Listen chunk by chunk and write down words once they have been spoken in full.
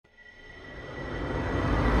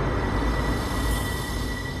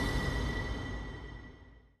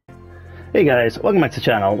Hey guys, welcome back to the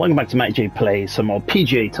channel, welcome back to Matt J Plays some more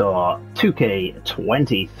PGA Tour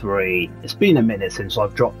 2K23. It's been a minute since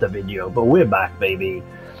I've dropped a video, but we're back, baby.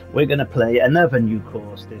 We're going to play another new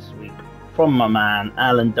course this week from my man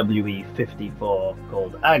Alan WE54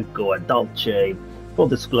 called Agua, Dulce. Full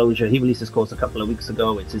disclosure, he released this course a couple of weeks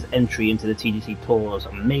ago. It's his entry into the TGC Tours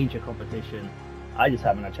Major competition. I just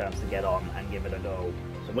haven't had a chance to get on and give it a go,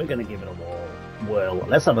 so we're going to give it a whirl.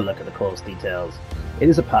 Let's have a look at the course details. It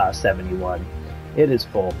is a par 71. It is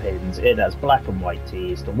 4 pins. It has black and white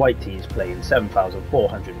tees. The white tees play in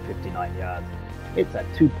 7,459 yards. It's at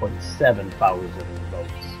 2.7 thousand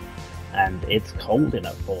volts, and it's holding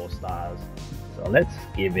at 4 stars. So let's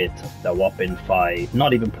give it the whopping 5.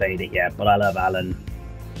 Not even played it yet, but I love Alan,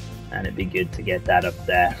 and it'd be good to get that up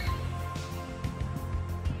there.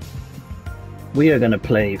 We are going to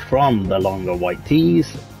play from the longer white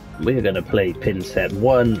tees. We're going to play pin set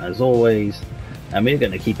 1 as always, and we're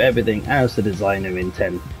going to keep everything as the designer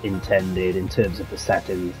intended in terms of the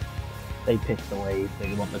settings. They picked the way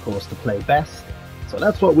they want the course to play best, so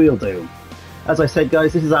that's what we'll do. As I said,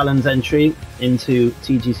 guys, this is Alan's entry into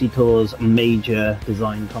TGC Tours Major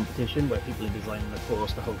design competition, where people are designing the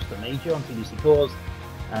course to host a major on TGC Tours.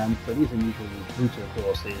 So these are usually brutal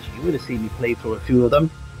courses. You would have seen me play through a few of them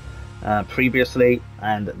previously,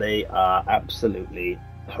 and they are absolutely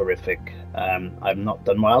horrific. I've not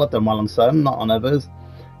done well. I've done well on some, not on others.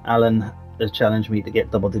 Alan has challenged me to get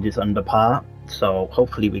double digits under par, so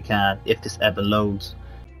hopefully we can, if this ever loads.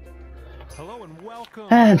 Hello and welcome.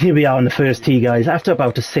 And here we are on the first tee, guys. After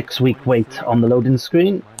about a 6-week wait on the loading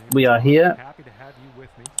screen, we are here. Happy to have you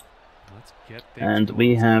with me. Let's get And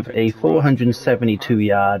we have a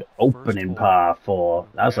 472-yard opening par 4.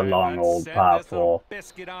 That's a long old par 4.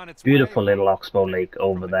 Beautiful little Oxbow Lake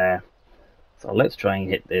over there. So let's try and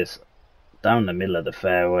hit this down the middle of the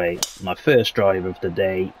fairway. My first drive of the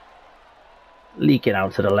day. Leaking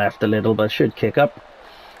out to the left a little, but should kick up.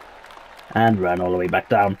 And run all the way back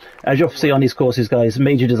down. As you'll see on these courses, guys,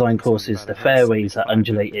 major design courses, the fairways are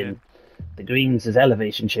undulating. The greens, there's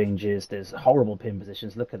elevation changes, there's horrible pin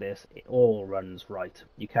positions. Look at this, it all runs right.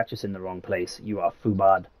 You catch us in the wrong place, you are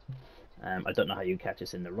foobarred. I don't know how you catch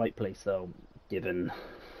us in the right place though, given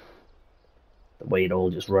the way it all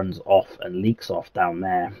just runs off and leaks off down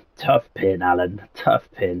there. Tough pin, Alan, tough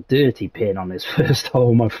pin. Dirty pin on this first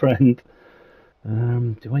hole, my friend.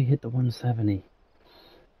 Do I hit the 170?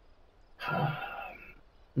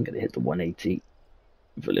 I'm going to hit the 180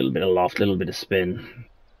 with a little bit of loft, a little bit of spin.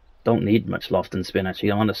 Don't need much loft and spin,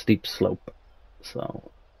 actually. I'm on a steep slope,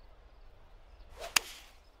 so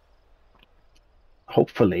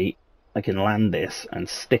hopefully I can land this and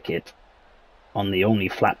stick it on the only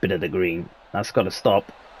flat bit of the green. That's got to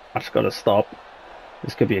stop. That's got to stop.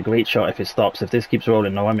 This could be a great shot if it stops. If this keeps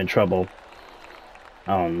rolling, no, I'm in trouble.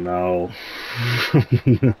 Oh no.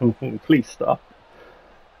 No, please stop.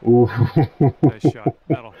 Ooh. Nice shot.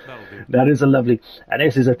 That'll do. That is a lovely, and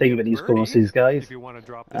this is the thing with these courses, guys. If you want to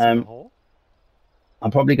drop this in the hole.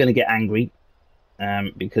 I'm probably going to get angry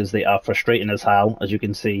because they are frustrating as hell. As you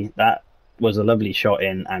can see, that was a lovely shot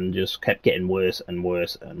in and just kept getting worse and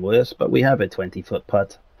worse and worse. But we have a 20-foot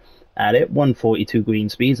putt at it, 142 green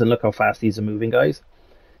speeds, and look how fast these are moving, guys.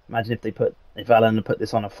 Imagine if Alan put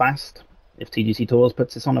this on a fast, if TGC Tours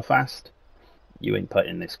puts this on a fast, you ain't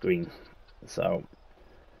putting this green. So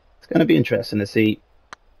it's going to be interesting to see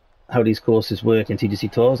how these courses work in TGC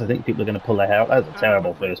Tours. I think people are going to pull their hair out. That was a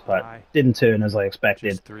terrible first putt. Didn't turn as I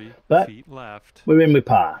expected. But we're in with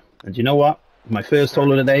par. And you know what? My first hole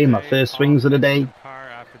of the day, my first swings of the day,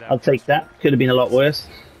 I'll take that. Could have been a lot worse.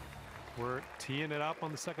 We're teeing it up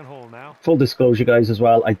on the second hole now. Full disclosure, guys, as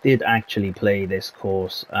well, I did actually play this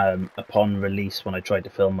course upon release when I tried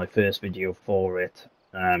to film my first video for it.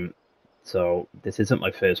 So this isn't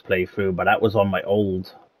my first playthrough, but that was on my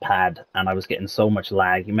old pad and I was getting so much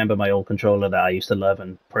lag. You remember my old controller that I used to love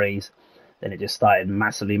and praise? Then it just started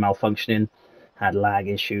massively malfunctioning, had lag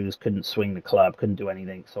issues, couldn't swing the club, couldn't do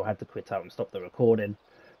anything, so I had to quit out and stop the recording.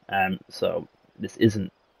 So this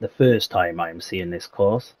isn't the first time I'm seeing this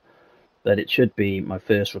course, but it should be my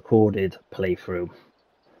first recorded playthrough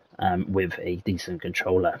with a decent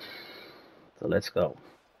controller. So let's go.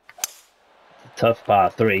 Tough par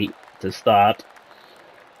 3 to start.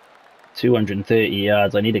 230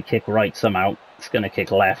 yards. I need to kick right somehow. It's going to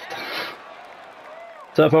kick left.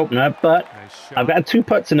 Tough opener, but I've got 2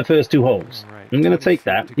 putts in the first 2 holes. I'm going to take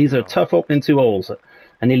that. These are tough opening 2 holes.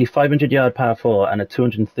 A nearly 500-yard par 4 and a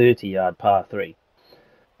 230-yard par 3.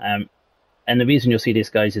 And the reason you'll see this,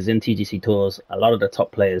 guys, is in TGC Tours, a lot of the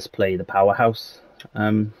top players play the powerhouse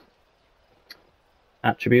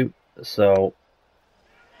attribute. So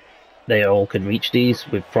they all can reach these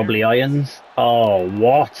with probably irons. Oh,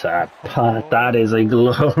 what a putt. That is a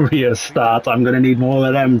glorious start. I'm going to need more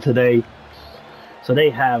of them today. So they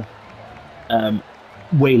have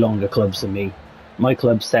way longer clubs than me. My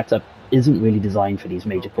club setup isn't really designed for these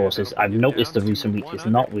major courses. I've noticed the recent week is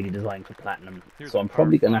not really designed for platinum. So I'm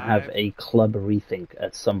probably going to have a club rethink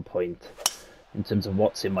at some point in terms of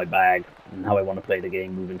what's in my bag and how I want to play the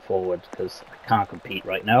game moving forward, because I can't compete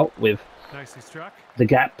right now with the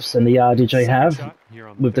gaps and the yardage I have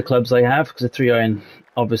with the clubs I have, because the 3-iron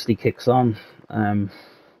obviously kicks on.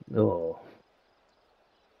 Oh,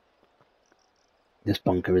 this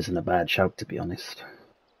bunker isn't a bad shout, to be honest.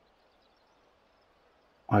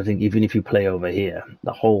 I think even if you play over here,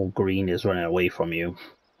 the whole green is running away from you.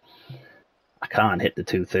 I can't hit the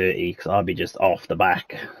 230 because I'll be just off the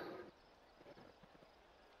back.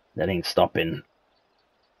 That ain't stopping.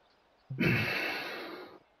 I'm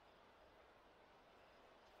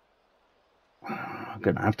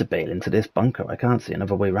going to have to bail into this bunker. I can't see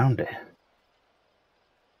another way around it.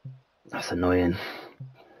 That's annoying.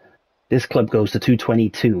 This club goes to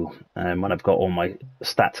 222 when I've got all my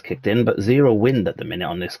stats kicked in, but 0 wind at the minute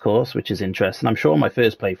on this course, which is interesting. I'm sure my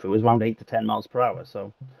first playthrough was around 8 to 10 miles per hour,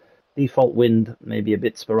 so default wind may be a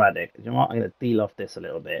bit sporadic. You know what? I'm going to deal off this a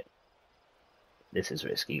little bit. This is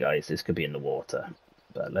risky, guys. This could be in the water,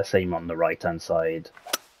 but let's aim on the right-hand side.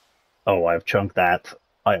 Oh, I've chunked that.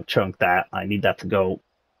 I have chunked that. I need that to go.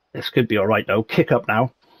 This could be all right, though. Kick up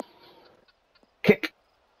now. Kick.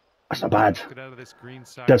 That's not bad.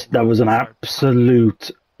 That was an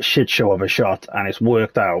absolute shit show of a shot, and it's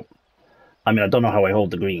worked out. I mean, I don't know how I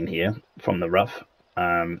hold the green here from the rough.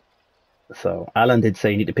 So Alan did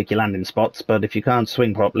say you need to pick your landing spots, but if you can't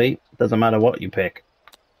swing properly, it doesn't matter what you pick.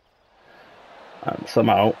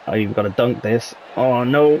 Somehow I've got to dunk this. Oh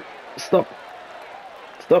no! Stop!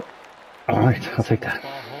 Stop! All right, I'll take that.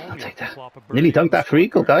 I'll take that. Nearly dunked that for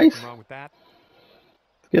eagle, guys.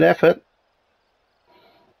 Good effort.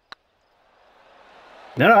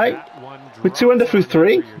 All right, we're 2 under through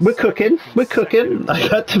 3. We're cooking. We're cooking. I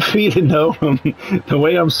got the feeling, though, from the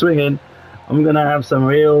way I'm swinging, I'm gonna have some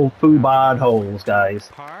real foo-barred holes, guys.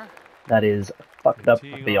 That is fucked up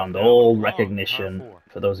beyond all recognition.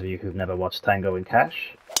 For those of you who've never watched Tango and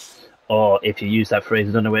Cash, or if you use that phrase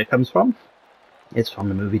and don't know where it comes from, it's from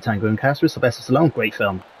the movie Tango and Cash with Sylvester Stallone. Great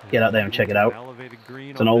film. Get out there and check it out.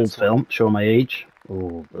 It's an old film. Show my age.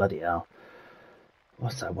 Oh, bloody hell.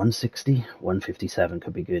 What's that, 160? 157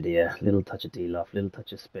 could be good here. Little touch of D-loft, little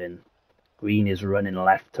touch of spin. Green is running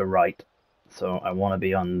left to right, so I want to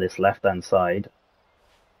be on this left-hand side.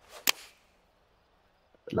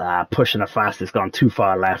 Pushing it fast, it's gone too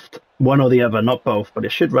far left. One or the other, not both, but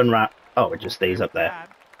it should run right. Oh, it just stays up there.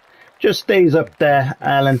 Just stays up there,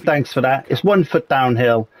 Alan. Thanks for that. It's 1 foot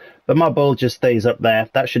downhill, but my ball just stays up there.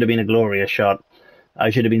 That should have been a glorious shot. I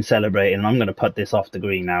should have been celebrating. I'm going to put this off the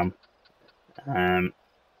green now.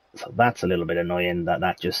 So that's a little bit annoying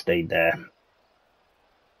that just stayed there.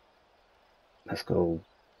 Let's go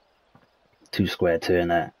 2 square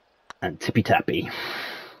turner and tippy tappy.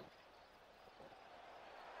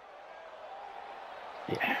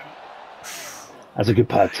 Yeah, that's a good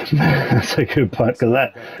putt. That's a good putt,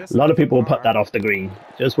 because a lot of people will put that off the green.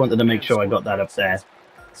 Just wanted to make sure I got that up there.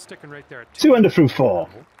 2 under through 4.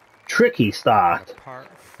 Tricky start,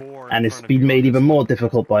 and it's been made even more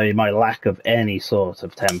difficult by my lack of any sort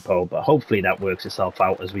of tempo, but hopefully that works itself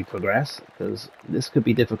out as we progress, because this could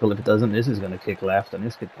be difficult if it doesn't. This is going to kick left, and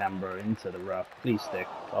this could camber into the rough. Please stick.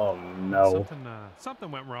 Oh no, something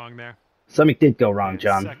went wrong there. Something did go wrong,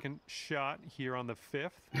 John. Second shot here on the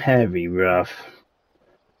 5th. Heavy rough.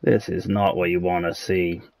 This is not what you want to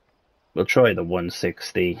see. We'll try the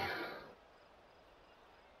 160.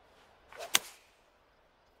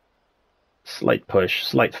 Slight push,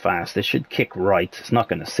 slight fast. This should kick right. It's not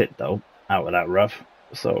going to sit, though, out of that rough.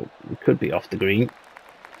 So we could be off the green.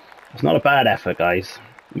 It's not a bad effort, guys.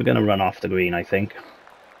 We're going to run off the green, I think.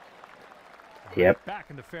 Yep. Back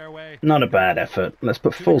in the fairway. Not a bad effort. Let's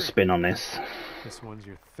put full spin on this. This one's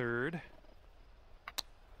your 3rd.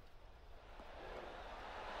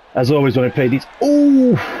 As always when I play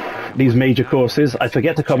these major courses, I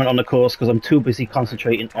forget to comment on the course because I'm too busy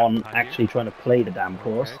concentrating on actually trying to play the damn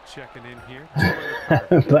course. Checking in here.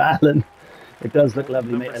 But Alan, it does look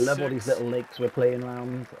lovely, mate. I love all these little lakes we're playing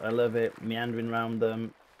around. I love it, meandering around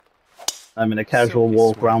them. I'm in a casual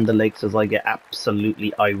walk around the lakes as I get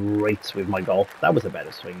absolutely irate with my golf. That was a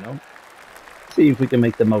better swing, though. See if we can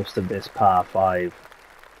make the most of this par 5.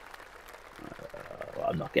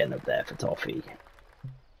 I'm not getting up there for toffee.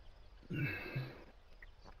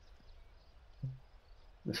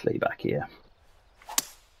 Let's lay back here.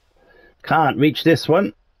 Can't reach this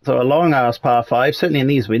one. So a long ass par 5, certainly in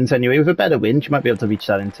these winds anyway. With a better wind, you might be able to reach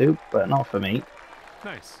that in 2, but not for me.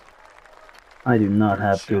 Nice. I do not Good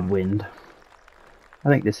have good shot. wind. I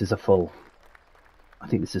think this is a full. I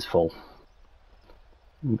think this is full.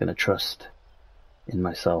 I'm going to trust in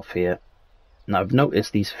myself here. Now I've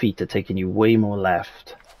noticed these feet are taking you way more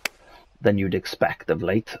left than you'd expect of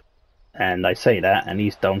late. And I say that, and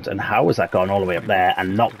these don't. And how has that gone all the way up there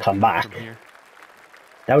and not come back?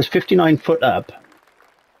 That was 59 foot up.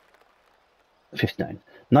 59.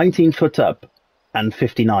 19 foot up and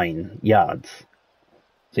 59 yards.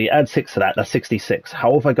 So you add 6 to that, that's 66.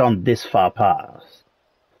 How have I gone this far past?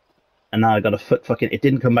 And now I got a foot fucking... It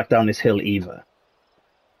didn't come back down this hill either.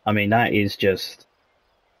 I mean, that is just...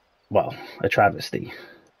 Well, a travesty.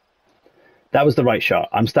 That was the right shot.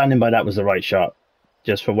 I'm standing by that was the right shot.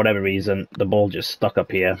 Just for whatever reason, the ball just stuck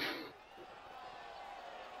up here.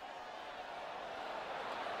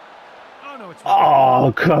 Oh, no, it's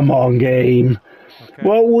Oh, come on, game. okay.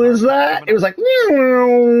 What was that? It was like...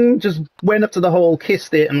 Just went up to the hole,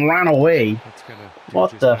 kissed it, and ran away. That's gonna do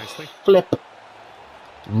What just the nicely. flip?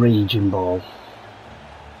 Raging ball.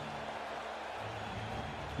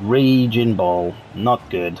 Raging ball. Not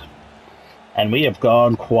good. And we have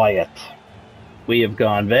gone quiet. We have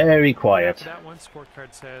gone very quiet. That one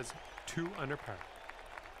scorecard says 2 under par.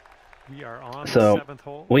 We are on the So 7th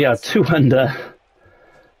hole. we are Let's 2 under.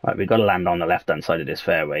 Right, we've got to land on the left-hand side of this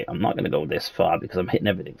fairway. I'm not going to go this far because I'm hitting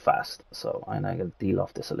everything fast. So I'm going to deal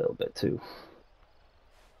off this a little bit too.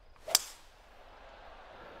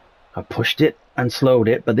 I pushed it and slowed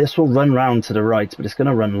it, but this will run round to the right, but it's going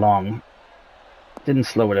to run long. Didn't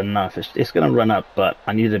slow it enough. It's going to run up, but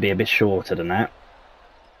I need to be a bit shorter than that.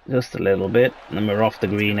 Just a little bit, and then we're off the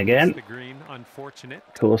green again. The green, unfortunate.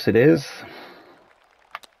 Of course it is.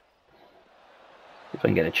 If I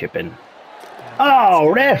can get a chip in.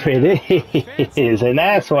 Oh, there it is, and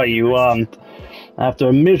that's what you want. After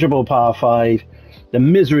a miserable par 5, the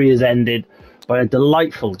misery is ended by a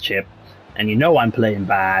delightful chip. And you know I'm playing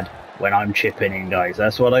bad when I'm chipping in, guys.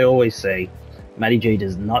 That's what I always say. Matty J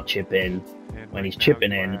does not chip in. When he's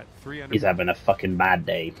chipping in, he's having a fucking bad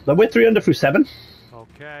day. But we're 3 under through 7.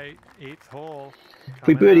 Okay, 8th hole. If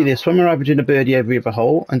we birdie this one, we're averaging a birdie every other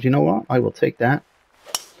hole. And you know what? I will take that.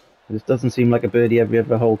 This doesn't seem like a birdie every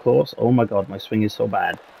other hole course. Oh my god, my swing is so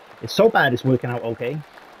bad. It's so bad it's working out okay.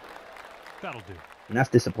 That'll do. And that's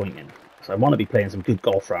disappointing. So I want to be playing some good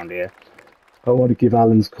golf around here. I want to give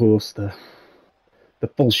Alan's course the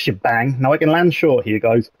full shebang. Now I can land short here,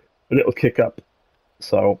 guys. But it'll kick up.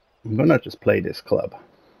 So I'm going to just play this club.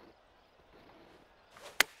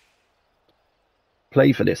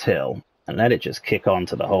 Play for this hill. And let it just kick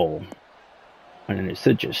onto the hole. And then it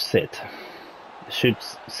should just sit. It should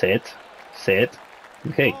sit. Sit.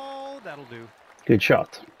 Okay. Oh, that'll do. Good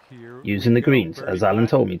shot. Here Using the we go, greens, birdie as Alan putt.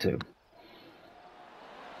 told me to.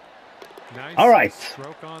 Nice All right.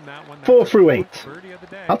 stroke on that one. 4 That's through the 8. fourth birdie of the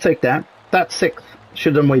day. I'll take that. That's 6th.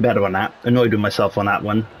 Should have done way better on that. Annoyed with myself on that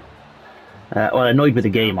one. Well, annoyed with the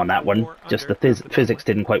game on that one. Just the physics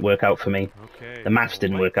didn't quite work out for me. Okay, The maths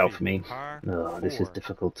didn't work out for me. par Oh, this is 4.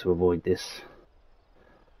 difficult to avoid this.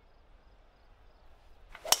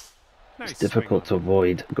 Nice It's difficult to swing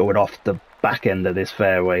avoid going off the back end of this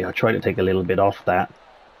fairway. I try to take a little bit off that.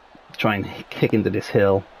 Try and kick into this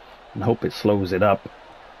hill and hope it slows it up.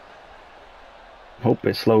 Hope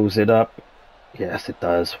it slows it up. Yes, it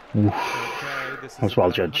does. Oof. Okay, this is Was well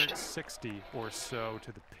about judged. 160 or so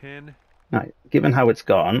to the pin. Right, given how it's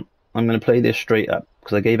gone, I'm going to play this straight up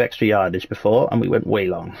because I gave extra yardage before and we went way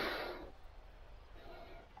long.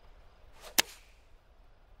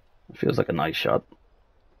 It feels like a nice shot.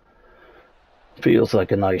 Feels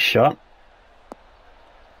like a nice shot.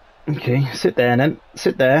 Okay, sit there then.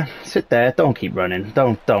 Sit there. Sit there. Don't keep running.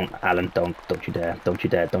 Don't, Alan. Don't you dare. Don't you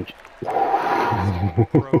dare. Don't you.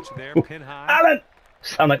 Approach there, pin high. Alan!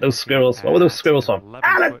 Sound like those squirrels. What were those squirrels from?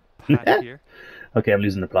 Alan! Here. Okay, I'm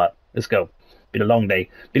losing the plot. Let's go. Been a long day.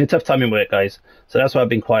 Been a tough time in work, guys. So that's why I've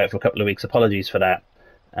been quiet for a couple of weeks. Apologies for that.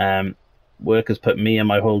 Work has put me and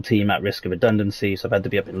my whole team at risk of redundancy, so I've had to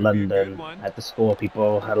be up in London, had to score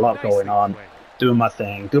people, had a lot going on, doing my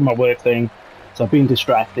thing, doing my work thing. So I've been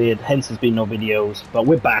distracted, hence there's been no videos. But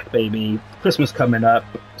we're back, baby. Christmas coming up.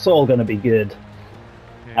 It's all going to be good.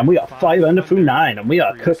 And we are 5 under through 9, and we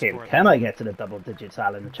are cooking. Can I get to the double digits,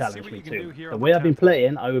 Alan? Challenge me too. The way I've been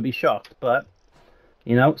playing, I would be shocked. But,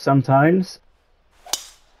 you know, sometimes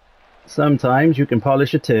you can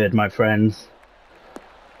polish a turd, my friends.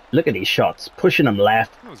 Look at these shots. Pushing them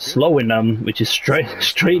left, slowing them, which is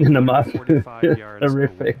straightening them up.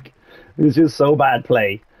 Horrific. It's just so bad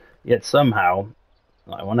play. Yet somehow,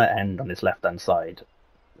 I want to end on this left-hand side.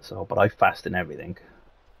 So, but I fast in everything.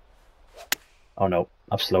 Oh no,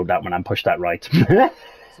 I've slowed that one and pushed that right. This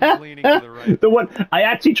is leaning to the right. The one I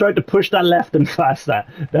actually tried to push that left and faster.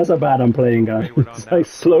 That's how bad I'm playing, guys. Wayward on that I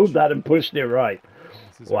slowed approach. that and pushed it right.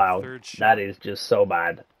 This is our Wow, third shot. that is just so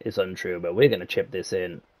bad. It's untrue, but we're gonna chip this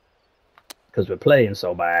in because we're playing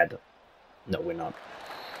so bad. No, we're not.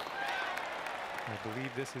 I believe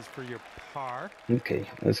this is for your par. Okay,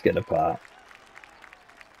 let's get a par.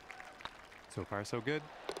 So far, so good.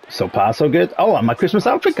 So far, so good. Oh, and my Christmas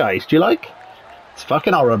outfit, guys. Do you like? It's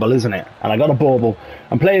fucking horrible, isn't it? And I got a bauble.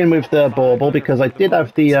 I'm playing with the bauble because I did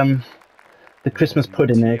have the Christmas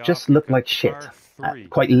pudding there. It just looked like shit.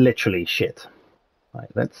 Quite literally shit. Right,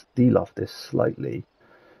 let's deal off this slightly.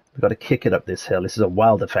 We've got to kick it up this hill. This is a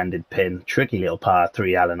well-defended pin. Tricky little par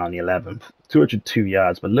 3, Alan, on the 11th. 202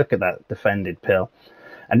 yards, but look at that defended pill.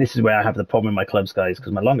 And this is where I have the problem with my clubs, guys,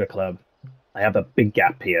 because my longer club, I have a big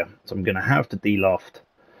gap here. So I'm going to have to de-loft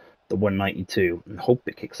the 192 and hope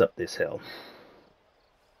it kicks up this hill.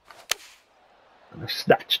 And I've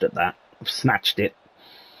snatched at that. I've snatched it.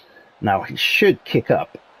 Now it should kick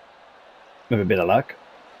up with a bit of luck.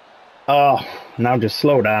 Oh, now just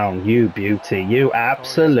slow down, you beauty, you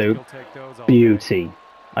absolute beauty.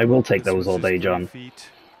 I will take those all day, John.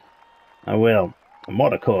 I will. And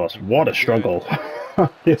what a course, what a struggle.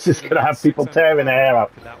 This is going to have people tearing their hair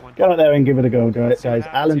out. Go out there and give it a go, guys.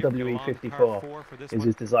 Alan WE54 is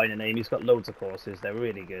his designer name. He's got loads of courses. They're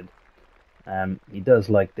really good. He does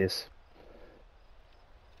like this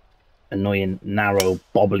annoying, narrow,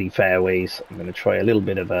 bobbly fairways. I'm going to try a little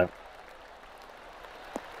bit of a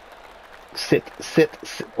sit.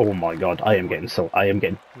 Oh my god, I am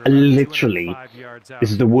getting literally,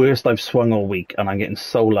 this is the worst I've swung all week, and I'm getting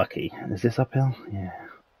so lucky. Is this uphill? Yeah.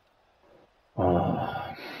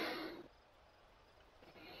 Oh.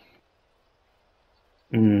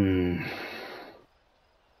 Don't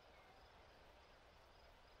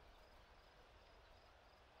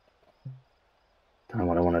know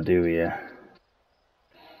what I want to do here.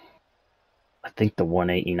 I think the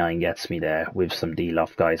 189 gets me there with some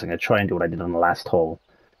D-loft, guys. I'm going to try and do what I did on the last hole.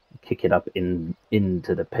 Kick it up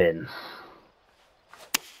into the pin.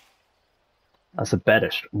 That's a better...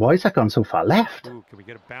 Why is that gone so far left? Ooh, can we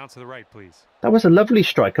get a bounce to the right, please? That was a lovely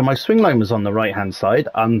strike, and my swing line was on the right-hand side.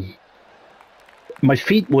 My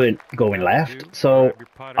feet weren't going left, so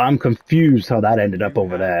I'm confused how that ended up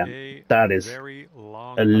over there. That is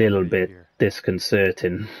a little bit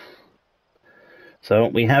disconcerting. So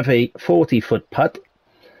we have a 40-foot putt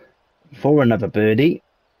for another birdie.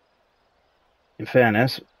 In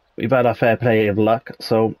fairness, we've had our fair play of luck.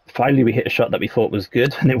 So finally we hit a shot that we thought was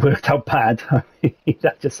good, and it worked out bad.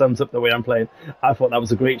 That just sums up the way I'm playing. I thought that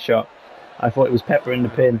was a great shot. I thought it was pepper in the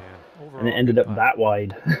pin, and it ended up that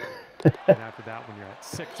wide. And after that one, you're at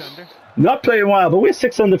 6 under. Not playing well, but we're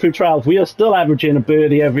 6 under through 12. We are still averaging a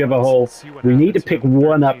birdie every other hole. We need to pick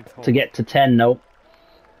one up to get to 10, though.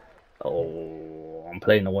 Oh, I'm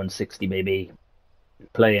playing the 160, baby.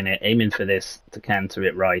 Playing it, aiming for this to canter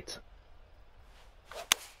it right.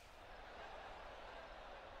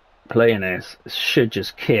 Playing this should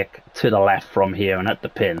just kick to the left from here and at the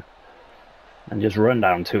pin. And just run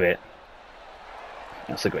down to it.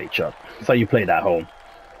 That's a great shot. That's how you play that hole.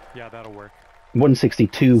 Yeah, that'll work.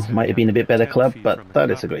 162 might have been a bit better club, but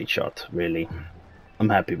that is a great shot, really. I'm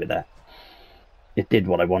happy with that. It did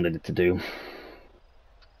what I wanted it to do.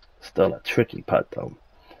 Still a tricky putt, though.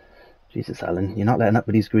 Jesus, Alan, you're not letting up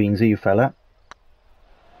with these greens, are you, fella?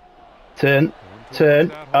 Turn.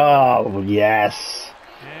 Oh, yes.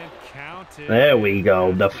 There we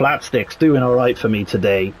go. The flat stick's doing all right for me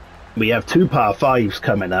today. We have 2 par 5s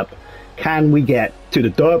coming up. Can we get to the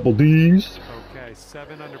double Ds? Okay,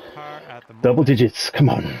 7 under par at the moment. Double digits, come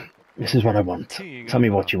on. This is what I want. Tell me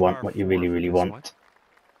what you want, what you really, really want.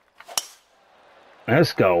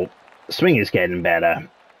 Let's go. Swing is getting better.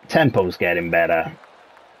 Tempo's getting better.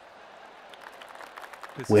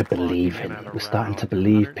 We're believing. We're starting to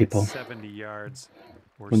believe, people.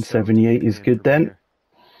 178 is good then.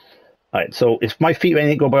 Alright, so if my feet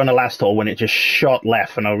ain't go by on the last hole when it just shot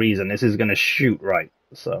left for no reason, this is going to shoot right.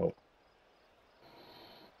 So,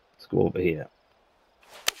 let's go over here.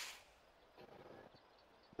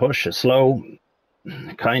 Push it slow.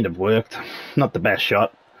 Kind of worked. Not the best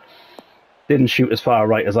shot. Didn't shoot as far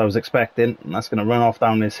right as I was expecting. And that's going to run off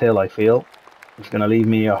down this hill, I feel. It's going to leave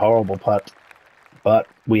me a horrible putt. But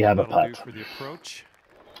we have a putt. For the approach.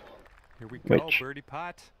 Here we go, which birdie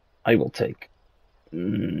putt. I will take.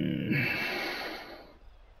 Let's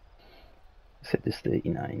hit this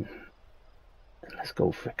 39. And let's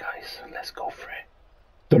go for it, guys. Let's go for it.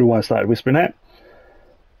 Don't know why I started whispering it.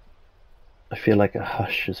 I feel like a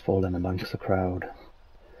hush has fallen amongst the crowd.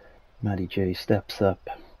 Maddie J steps up.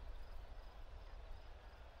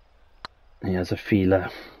 He has a feeler.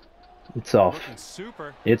 It's off. Looking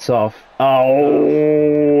super. It's off.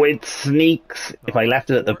 Oh, it sneaks. If I left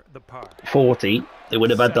it at the par. 40, it would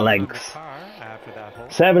have had the 7 under legs. par after that hole.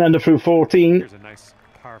 7 under through 14. Here's a nice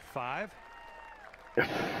par 5.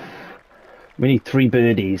 We need 3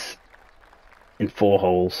 birdies in 4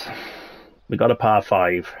 holes. We got a par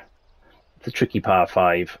 5. It's a tricky par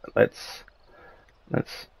 5. Let's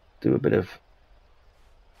do a bit of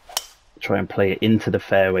try and play it into the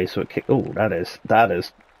fairway so it kick. Oh, that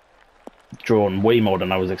is drawn way more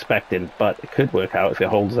than I was expecting, but it could work out if it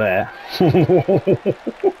holds there.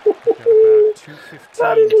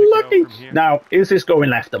 That is lucky. Now, is this going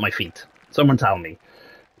left at my feet? Someone tell me,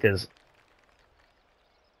 because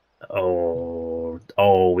oh,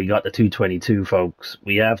 we got the 222, folks.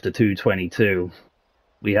 We have the 222.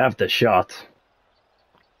 We have the shot.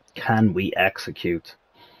 Can we execute?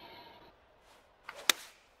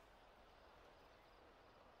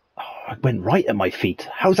 Oh, it went right at my feet.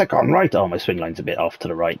 How's that gone right? Oh, my swing line's a bit off to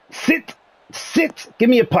the right. Sit! Sit! Give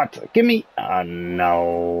me a putt. Give me... Oh,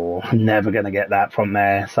 no. I'm never going to get that from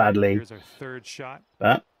there, sadly. Here's our 3rd shot.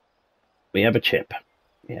 But we have a chip.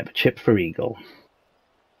 We have a chip for eagle.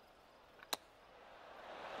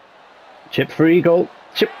 Chip for eagle.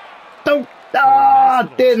 Chip. Don't.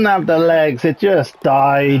 Ah, didn't have the legs. It just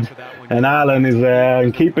died. And Alan is there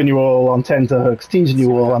and keeping you all on tenterhooks, teasing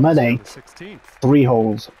you all. I'm at 8. 3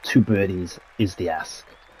 holes, 2 birdies is the ask.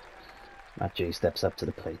 Matt J steps up to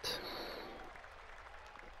the plate.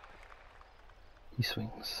 He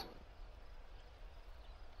swings.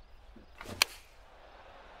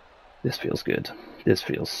 This feels good. This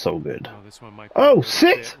feels so good. Oh,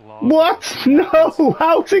 sit! What? No!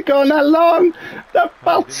 How's it gone that long? That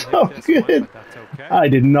felt so good. I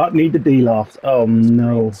did not need the D-loft. Oh,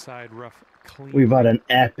 no. We've had an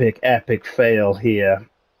epic, epic fail here.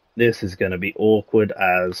 This is going to be awkward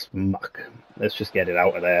as muck. Let's just get it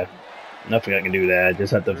out of there. Nothing I can do there.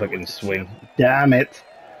 Just have to fucking swing. Damn it.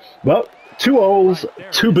 Well, 2 holes,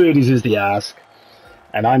 2 birdies is the ask.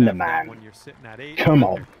 And I'm the man. Come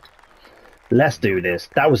on. Let's do this.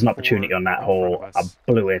 That was an opportunity on that hole. I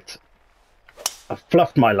blew it. I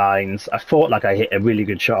fluffed my lines. I thought like I hit a really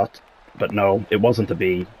good shot. But no, it wasn't to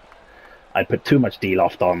be. I put too much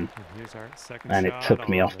D-loft on. And it took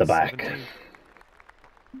me off the back.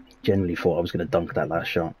 Generally thought I was going to dunk that last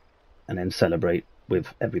shot. And then celebrate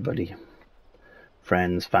with everybody.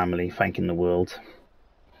 Friends, family, thanking the world.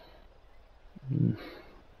 Come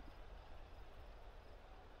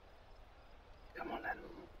on then.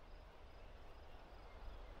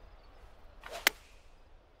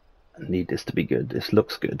 I need this to be good. This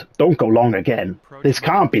looks good. Don't go long again. This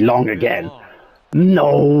can't be long again.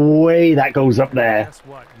 No way that goes up there. Guess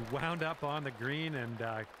what? You wound up on the green and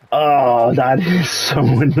oh, that is so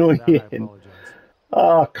annoying.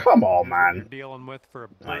 Oh, come on, man.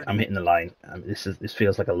 Right, I'm hitting the line. This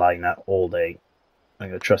feels like a liner all day. I'm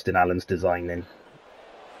going to trust in Alan's designing.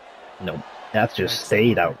 No, that's just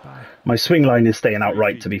stayed out. My swing line is staying out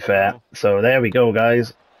right, to be fair. So there we go,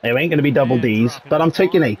 guys. It ain't going to be double Ds, but I'm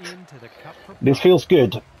taking 8. This feels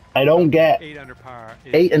good. I don't get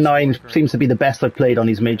 8 and 9 seems to be the best I've played on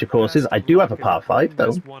these major courses. I do have a par 5,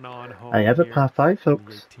 though. I have a par 5,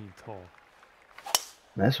 folks.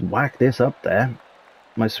 Let's whack this up there.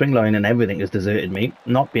 My swing line and everything has deserted me.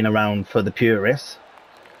 Not been around for the purists.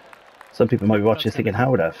 Some people might be watching this thinking,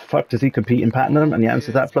 how the fuck does he compete in Platinum? And the answer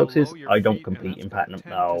to that, folks, is I don't compete in Platinum.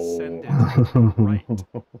 No.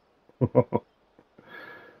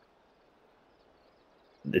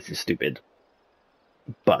 This is stupid.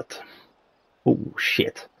 But, oh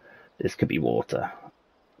shit, this could be water.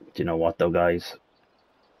 Do you know what though, guys?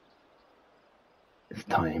 It's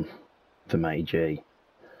time for Matty J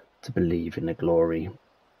to believe in the glory.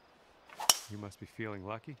 You must be feeling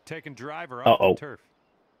lucky. Taking driver off the turf.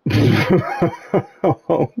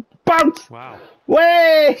 Bounce! Wow.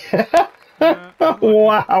 Way!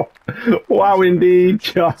 Wow. Wow indeed,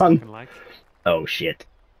 John. Oh shit.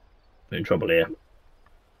 We're in trouble here.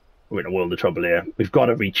 We're in a world of trouble here. We've got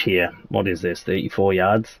to reach here. What is this? 34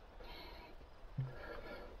 yards?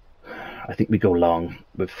 I think we go long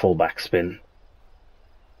with full backspin.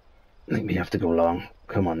 I think we have to go long.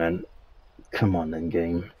 Come on then. Come on then,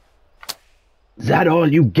 game. Is that all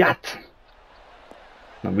you got?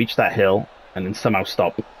 Now reach that hill and then somehow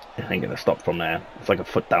stop. I ain't gonna stop from there. It's like a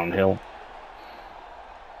foot downhill.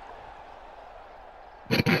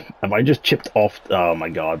 Have I just chipped off? Oh my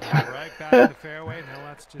god. Right back to the fairway. Now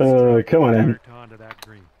let's just come on in. That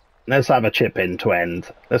green. Let's have a chip in to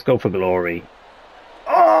end. Let's go for glory.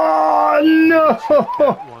 Oh no!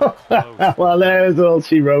 Well, there's all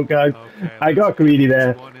she wrote, guys. I got greedy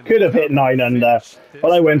there. Could have hit 9 under,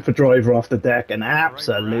 but I went for driver off the deck and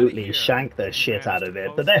absolutely shanked the shit out of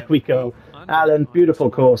it. But there we go. Alan, beautiful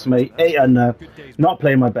course, mate. 8 under. Not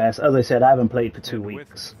playing my best. As I said, I haven't played for 2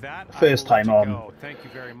 weeks. First time on.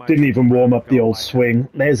 Didn't even warm up the old swing.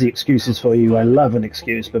 There's the excuses for you. I love an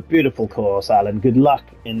excuse, but beautiful course, Alan. Good luck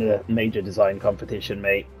in the major design competition,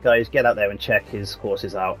 mate. Guys, get out there and check his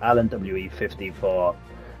courses out. Alan WE54.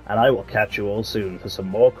 And I will catch you all soon for some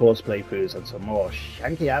more course playthroughs and some more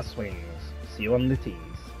shanky ass swings. See you on the tee.